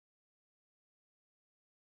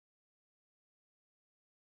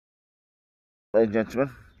Ladies and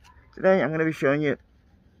gentlemen, today I'm going to be showing you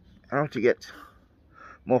how to get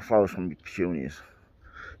more flowers from your petunias.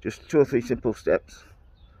 Just 2 or 3 simple steps,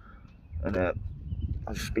 and I'll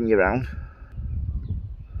just spin you around.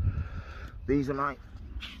 These are my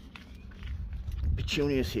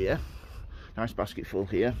petunias here. Nice basket full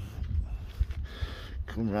here.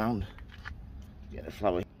 Come round, get a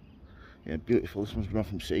flower. Yeah, beautiful. This one's grown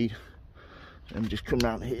from seed. And just come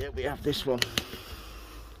round here. We have this one.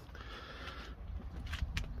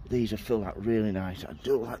 These are filled out really nice. I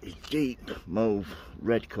do like this deep mauve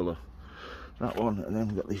red colour. That one, and then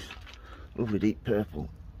we've got this lovely deep purple,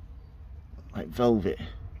 like velvet.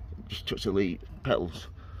 Just touch the leaf, petals,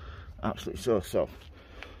 absolutely so soft.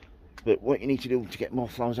 But what you need to do to get more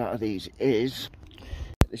flowers out of these is,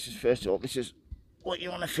 this is first of all, this is what you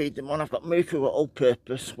want to feed them on. I've got Miracle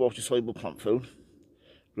all-purpose water soluble plant food,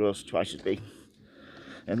 grows twice as big.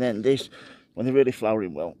 And then this, when they're really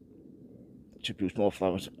flowering well, to produce more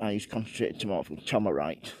flowers, I use concentrated tomato food,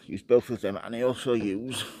 Tomarite. Use both of them, and I also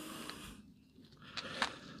use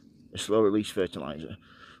a slow release fertiliser,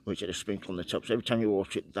 which I just sprinkle on the top. So every time you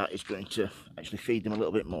water it, that is going to actually feed them a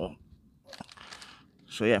little bit more.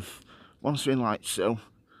 So yeah, once they're in like so,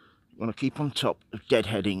 you want to keep on top of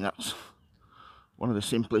deadheading. That's one of the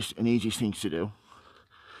simplest and easiest things to do.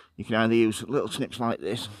 You can either use little snips like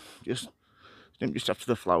this, just snip just after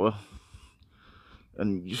the flower,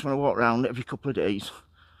 and you just want to walk around every couple of days,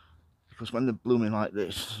 because when they're blooming like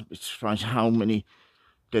this, it's surprised how many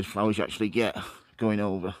dead flowers you actually get going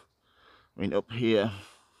over. I mean, up here,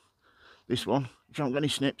 this one, if you haven't got any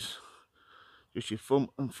snips, just your thumb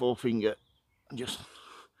and forefinger, and just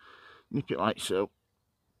nip it like so,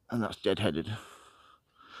 and that's deadheaded.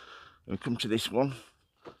 And we come to this one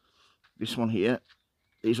here,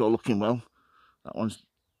 these are all looking well. That one's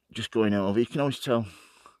just going over. You can always tell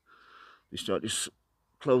they start just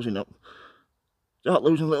closing up, start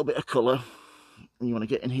losing a little bit of colour, and you want to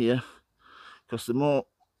get in here, because the more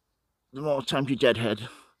times you deadhead,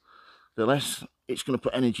 the less it's going to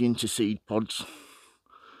put energy into seed pods,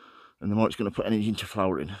 and the more it's going to put energy into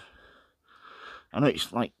flowering. I know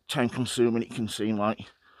it's like time consuming, it can seem like,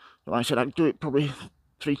 but like I said, I do it probably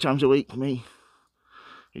 3 times a week. Me,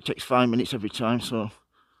 it takes 5 minutes every time, so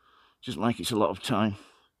it's just like it's a lot of time,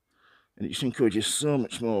 and it just encourages so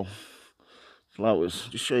much more flowers.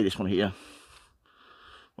 Just show you this one here.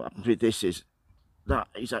 What happens with this is, that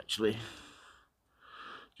is actually,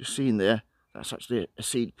 just seeing there, that's actually a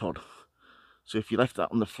seed pod. So if you left that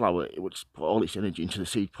on the flower, it would put all its energy into the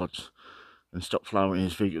seed pods and stop flowering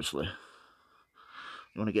as vigorously.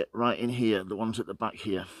 You want to get right in here, the ones at the back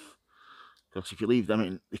here, because if you leave them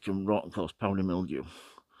in, they can rot and cause powdery mildew.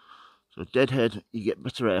 So deadhead, you get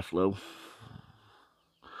better airflow.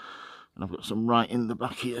 And I've got some right in the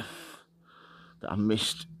back here that I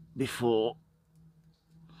missed before.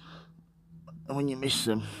 And when you miss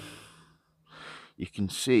them, you can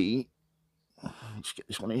see, let's get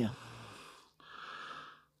this one here,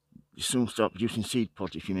 you soon start producing seed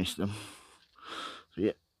pods if you miss them. So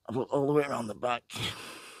yeah, I've looked all the way around the back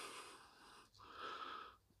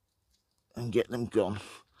and get them gone.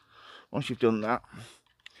 Once you've done that,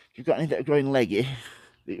 if you've got any that are growing leggy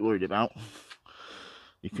that you're worried about,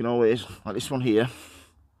 you can always, like this one here,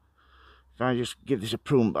 if I just give this a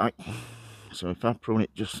prune back, so if I prune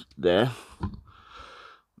it just there,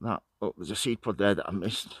 that, oh, there's a seed pod there that I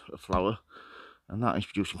missed, a flower, and that is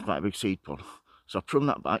producing quite a big seed pod. So I prune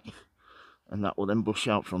that back, and that will then bush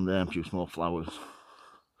out from there and produce more flowers.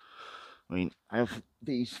 I mean, I have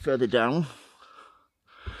these further down.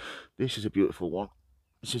 This is a beautiful one.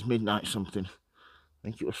 This is Midnight something. I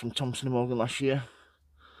think it was from Thompson & Morgan last year.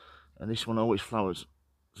 And this one always flowers.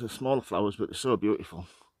 They're smaller flowers, but they're so beautiful.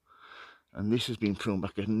 And this has been pruned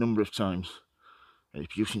back a number of times. And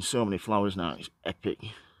it's producing so many flowers now, it's epic.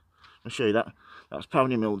 I'll show you that. That's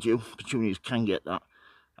powdery mildew. Petunias can get that.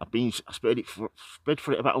 I sprayed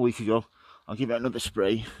for it about a week ago. I'll give it another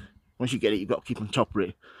spray. Once you get it, you've got to keep on top of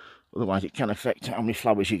it. Otherwise, it can affect how many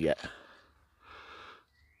flowers you get.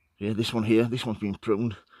 Yeah, this one here, this one's been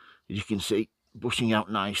pruned. As you can see, bushing out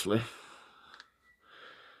nicely.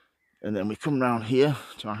 And then we come round here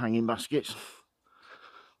to our hanging baskets.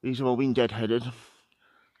 These have all been deadheaded.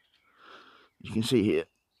 You can see here,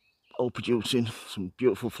 all producing some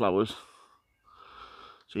beautiful flowers.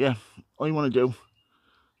 So yeah, all you want to do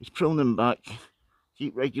is prune them back,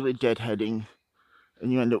 keep regularly deadheading,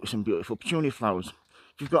 and you end up with some beautiful petunia flowers.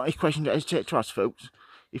 If you've got any questions, don't hesitate to ask, folks.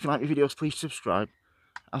 If you like my videos, please subscribe.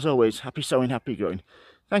 As always, happy sowing, happy growing.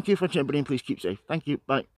 Thank you for watching, everybody, and please keep safe. Thank you, bye.